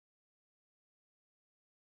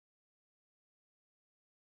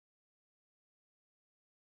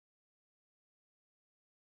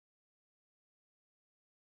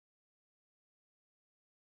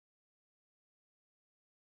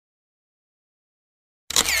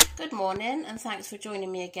Good morning and thanks for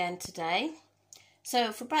joining me again today.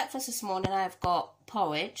 So for breakfast this morning I've got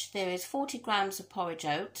porridge. There is 40 grams of porridge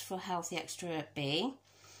oat for Healthy Extra B.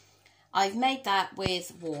 I've made that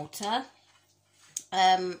with water.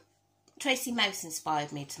 Tracy Mouse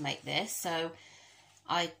inspired me to make this, so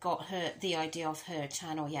I got the idea of her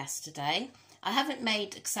channel yesterday. I haven't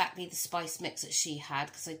made exactly the spice mix that she had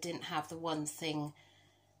because I didn't have the one thing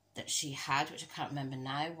that she had, which I can't remember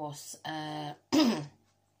now, was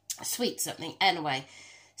sweet something. Anyway,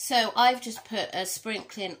 so I've just put a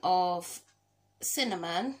sprinkling of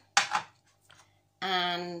cinnamon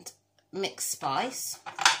and mixed spice,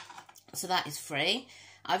 so that is free.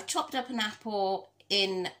 I've chopped up an apple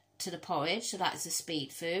into the porridge, so that is a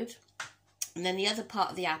speed food, and then the other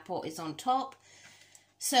part of the apple is on top.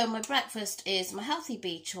 So my breakfast is my Healthy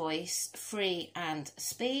B choice, free and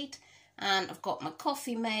speed, and I've got my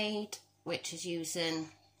coffee made, which is using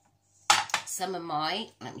some of my,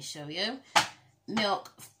 let me show you,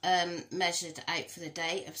 milk measured out for the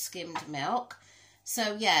day of skimmed milk.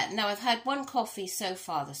 So yeah, now I've had one coffee so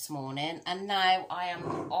far this morning, and now I am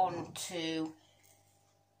on to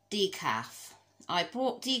decaf. I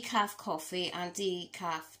bought decaf coffee and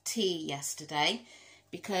decaf tea yesterday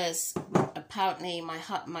because apparently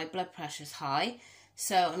my blood pressure is high,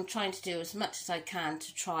 so I'm trying to do as much as I can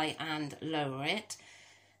to try and lower it.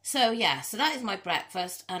 So yeah, so that is my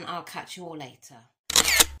breakfast, and I'll catch you all later.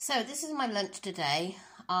 So this is my lunch today.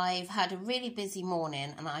 I've had a really busy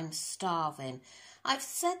morning and I'm starving. I've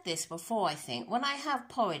said this before, I think. When I have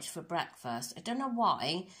porridge for breakfast, I don't know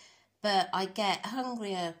why, but I get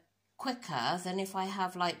hungrier quicker than if I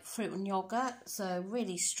have like fruit and yogurt. So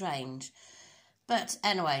really strange. But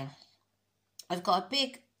anyway, I got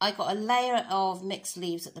a layer of mixed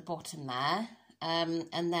leaves at the bottom there.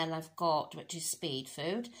 And then I've got, which is speed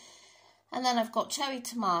food, and then I've got cherry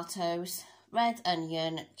tomatoes, red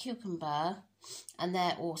onion, cucumber, and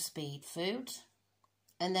they're all speed food.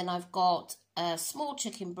 And then I've got a small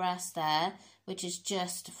chicken breast there, which is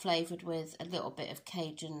just flavoured with a little bit of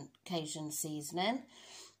Cajun seasoning.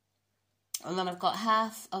 And then I've got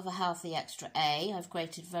half of a Healthy Extra A. I've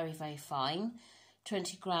grated very, very fine.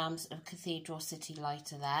 20 grams of Cathedral City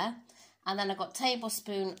Lighter there. And then I've got a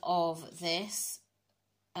tablespoon of this.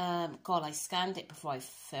 God, I scanned it before I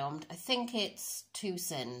filmed. I think it's 2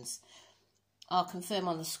 sins. I'll confirm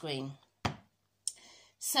on the screen.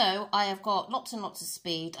 So I have got lots and lots of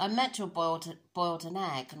speed. I meant to have boiled an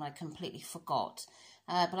egg and I completely forgot.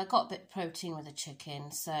 But I got a bit of protein with the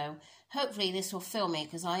chicken. So hopefully this will fill me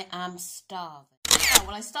because I am starving. Oh,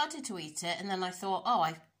 well, I started to eat it and then I thought, oh,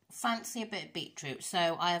 I fancy a bit of beetroot.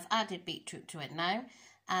 So I have added beetroot to it now.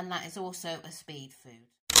 And that is also a speed food.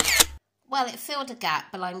 Well, it filled a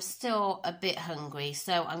gap, but I'm still a bit hungry.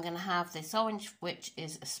 So I'm going to have this orange, which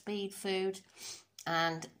is a speed food,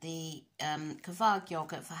 and the Kvarg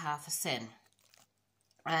yogurt for half a sin.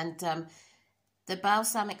 And the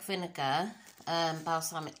balsamic vinegar,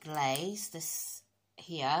 balsamic glaze, this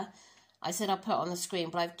here, I said I'll put on the screen,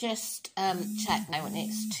 but I've just checked now and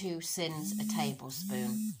it's 2 sins a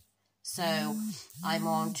tablespoon. So I'm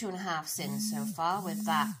on 2.5 sins so far with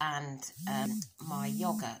that and my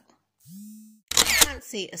yogurt. I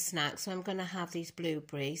fancy a snack, so I'm going to have these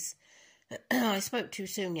blueberries. I spoke too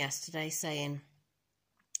soon yesterday saying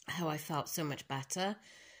how I felt so much better.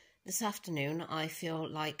 This afternoon I feel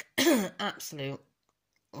like absolute,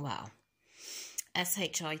 well,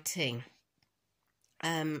 shit.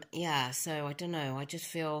 Yeah, so I don't know, I just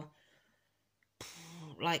feel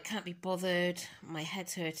like can't be bothered, my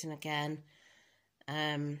head's hurting again.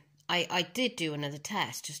 I did do another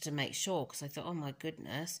test just to make sure because I thought, oh my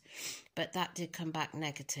goodness, but that did come back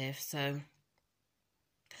negative, so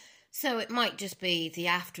it might just be the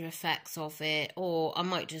after effects of it, or I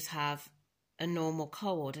might just have a normal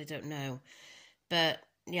cold, I don't know. But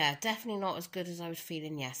yeah, definitely not as good as I was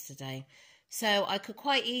feeling yesterday. So I could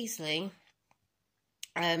quite easily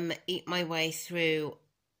eat my way through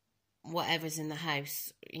whatever's in the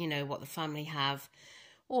house, you know, what the family have,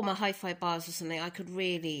 or my hi-fi bars or something. I could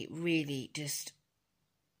really, really just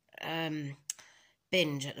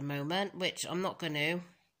binge at the moment, which I'm not going to.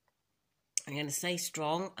 I'm going to stay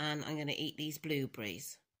strong and I'm going to eat these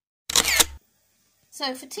blueberries.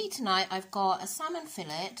 So for tea tonight, I've got a salmon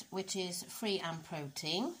fillet, which is free and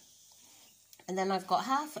protein. And then I've got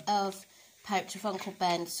half of pouch of Uncle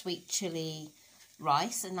Ben's sweet chilli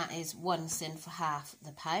rice, and that is 1 sin for half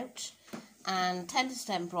the pouch, and tender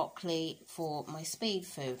stem broccoli for my speed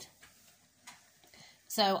food.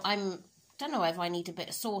 So don't know if I need a bit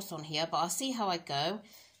of sauce on here, but I'll see how I go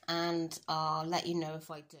and I'll let you know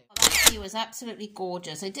if I do. That tea was absolutely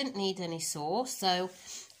gorgeous. I didn't need any sauce, so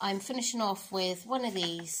I'm finishing off with one of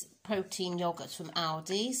these protein yogurts from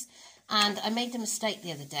Aldi's. And I made a mistake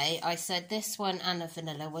the other day. I said this one and the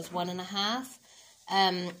vanilla was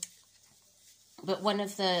 1.5. But one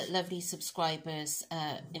of the lovely subscribers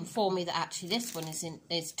informed me that actually this one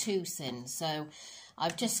is 2 sins. So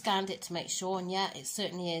I've just scanned it to make sure, and yeah, it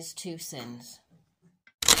certainly is 2 sins.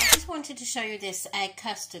 I just wanted to show you this egg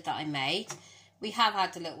custard that I made. We have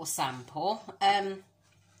had a little sample.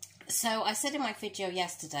 So I said in my video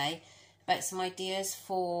yesterday about some ideas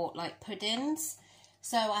for like puddings.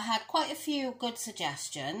 So I had quite a few good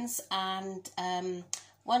suggestions, and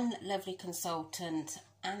one lovely consultant,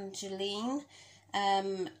 Angeline,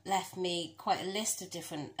 left me quite a list of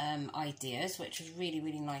different ideas, which was really,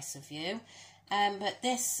 really nice of you. But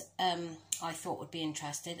this I thought would be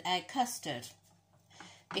interesting, egg custard.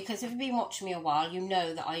 Because if you've been watching me a while, you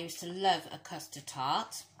know that I used to love a custard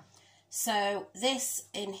tart. So this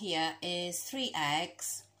in here is 3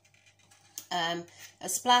 eggs, a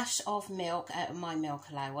splash of milk out of my milk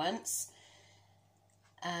allowance,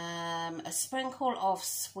 a sprinkle of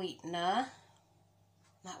sweetener.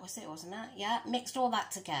 That was it, wasn't it? Yeah, mixed all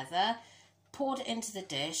that together, poured it into the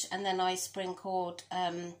dish, and then I sprinkled,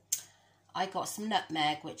 I got some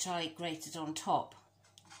nutmeg, which I grated on top.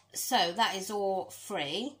 So that is all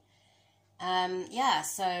free. Yeah,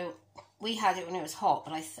 so we had it when it was hot,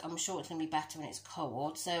 but I'm sure it's going to be better when it's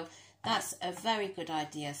cold. So that's a very good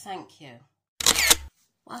idea. Thank you.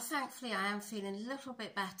 Well, thankfully, I am feeling a little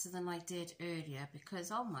bit better than I did earlier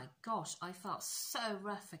because, oh my gosh, I felt so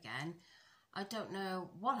rough again. I don't know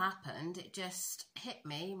what happened. It just hit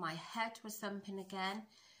me. My head was thumping again,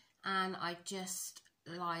 and I just,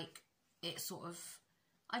 like, it sort of,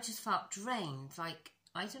 I just felt drained. Like,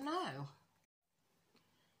 I don't know.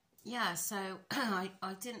 Yeah, so I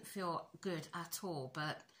didn't feel good at all,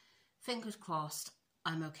 but fingers crossed,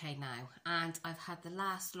 I'm okay now. And I've had the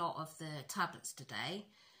last lot of the tablets today,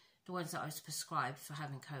 the ones that I was prescribed for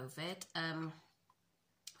having COVID.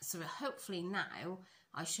 So hopefully now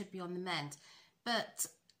I should be on the mend. But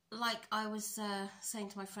like I was saying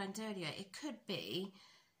to my friend earlier, it could be,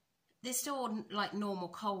 there's still like normal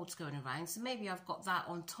colds going around. So maybe I've got that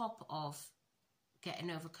on top of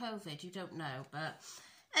getting over COVID. You don't know. But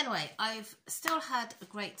anyway, I've still had a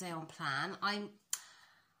great day on plan.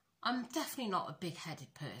 I'm definitely not a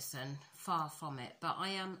big-headed person, far from it, but I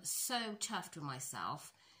am so chuffed with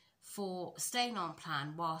myself for staying on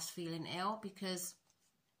plan whilst feeling ill, because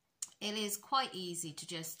it is quite easy to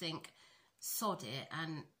just think, sod it,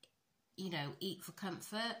 and, you know, eat for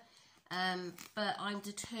comfort. But I'm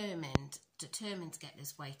determined to get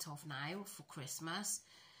this weight off now for Christmas.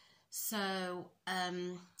 So,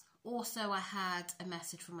 also I had a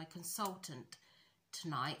message from my consultant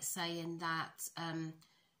tonight saying that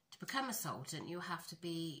to become a consultant you have to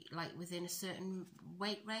be like within a certain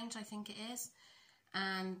weight range, I think it is,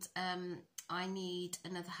 and I need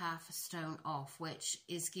another half a stone off, which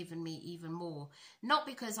is giving me even more. Not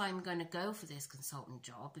because I'm going to go for this consultant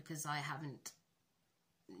job, because I haven't,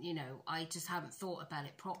 you know, I just haven't thought about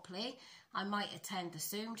it properly. I might attend the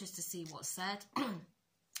Zoom just to see what's said.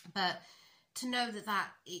 But to know that,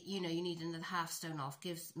 you know, you need another half stone off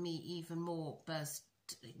gives me even more buzz,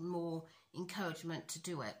 more encouragement to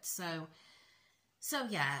do it. So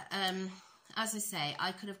yeah, as I say,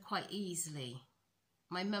 I could have quite easily,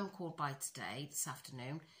 my mum called by today, this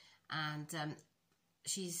afternoon, and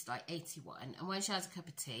she's like 81, and when she has a cup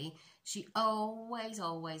of tea, she always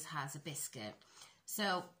has a biscuit.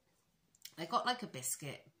 So I got like a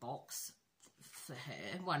biscuit box for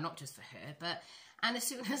her, well, not just for her, but, and as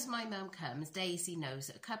soon as my mum comes, Daisy knows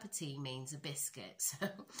that a cup of tea means a biscuit.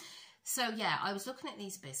 So yeah, I was looking at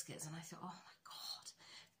these biscuits and I thought, oh my God.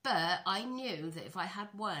 But I knew that if I had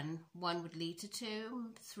one would lead to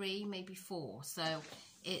 2, 3, maybe 4. So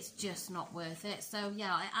it's just not worth it. So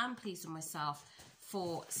yeah, I am pleased with myself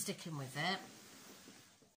for sticking with it.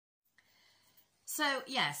 So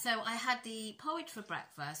yeah, so I had the porridge for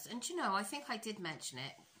breakfast, and you know, I think I did mention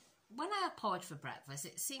it. When I have porridge for breakfast,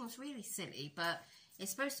 it seems really silly, but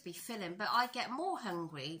it's supposed to be filling, but I get more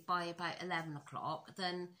hungry by about 11 o'clock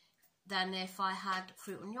than if I had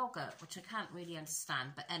fruit and yogurt, which I can't really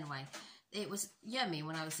understand. But anyway, it was yummy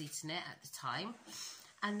when I was eating it at the time.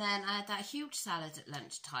 And then I had that huge salad at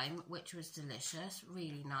lunchtime, which was delicious,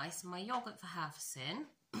 really nice. My yogurt for half a sin.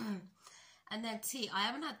 And then tea. I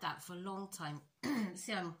haven't had that for a long time.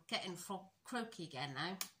 See, I'm getting croaky again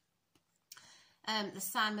now. The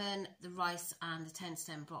salmon, the rice, and the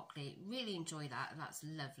 10-stem broccoli. Really enjoy that. That's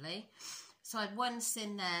lovely. So I had 1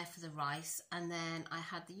 sin there for the rice, and then I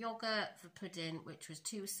had the yogurt for pudding, which was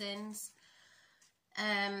 2 sins.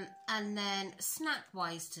 And then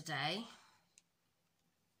snack-wise today,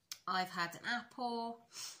 I've had an apple,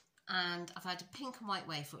 and I've had a pink and white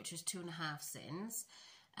wafer, which was 2.5 sins.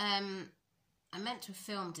 I meant to have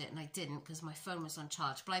filmed it and I didn't because my phone was on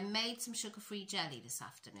charge, but I made some sugar-free jelly this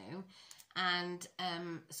afternoon, and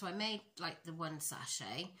so I made like the 1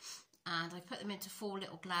 sachet, and I put them into 4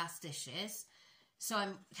 little glass dishes. So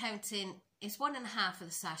I'm counting, it's 1.5 of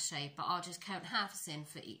the sachet, but I'll just count half a sin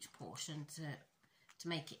for each portion to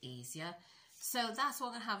make it easier. So that's what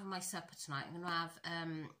I'm going to have in my supper tonight. I'm going to have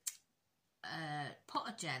a pot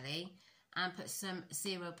of jelly and put some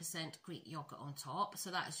 0% Greek yogurt on top.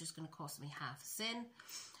 So that is just going to cost me half a sin.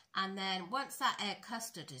 And then once that egg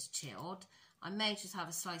custard is chilled, I may just have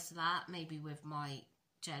a slice of that, maybe with my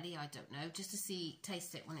jelly, I don't know, just to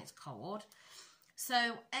taste it when it's cold. So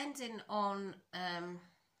ending on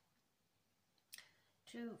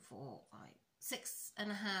 2, 4, 5,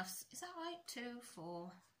 6.5, is that right? 2,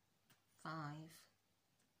 4, 5,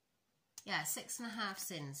 yeah, 6.5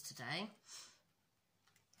 sins today.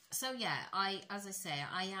 So yeah, as I say,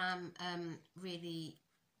 I am really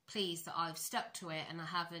pleased that I've stuck to it and I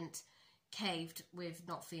haven't caved with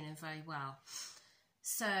not feeling very well.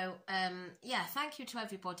 So yeah, thank you to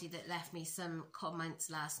everybody that left me some comments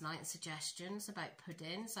last night and suggestions about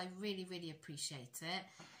puddings. I really, really appreciate it.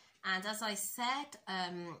 And as I said,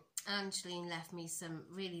 Angeline left me some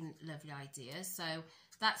really lovely ideas. So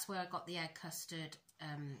that's where I got the egg custard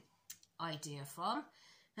idea from.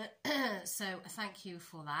 So thank you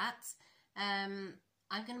for that.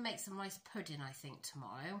 I'm going to make some rice pudding, I think,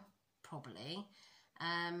 tomorrow, probably.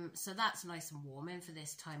 So that's nice and warming for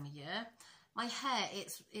this time of year. My hair,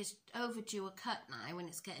 it's overdue a cut now when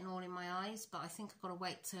it's getting all in my eyes, but I think I've got to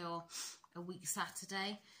wait till a week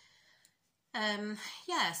Saturday.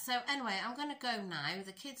 Yeah, so anyway, I'm going to go now.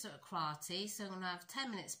 The kids are at karate, so I'm going to have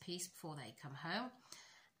 10 minutes peace before they come home.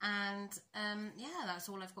 And yeah, that's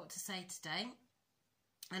all I've got to say today.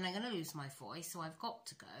 And I'm going to lose my voice, so I've got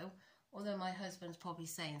to go. Although my husband's probably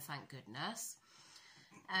saying thank goodness.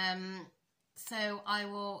 So I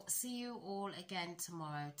will see you all again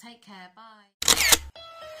tomorrow. Take care. Bye.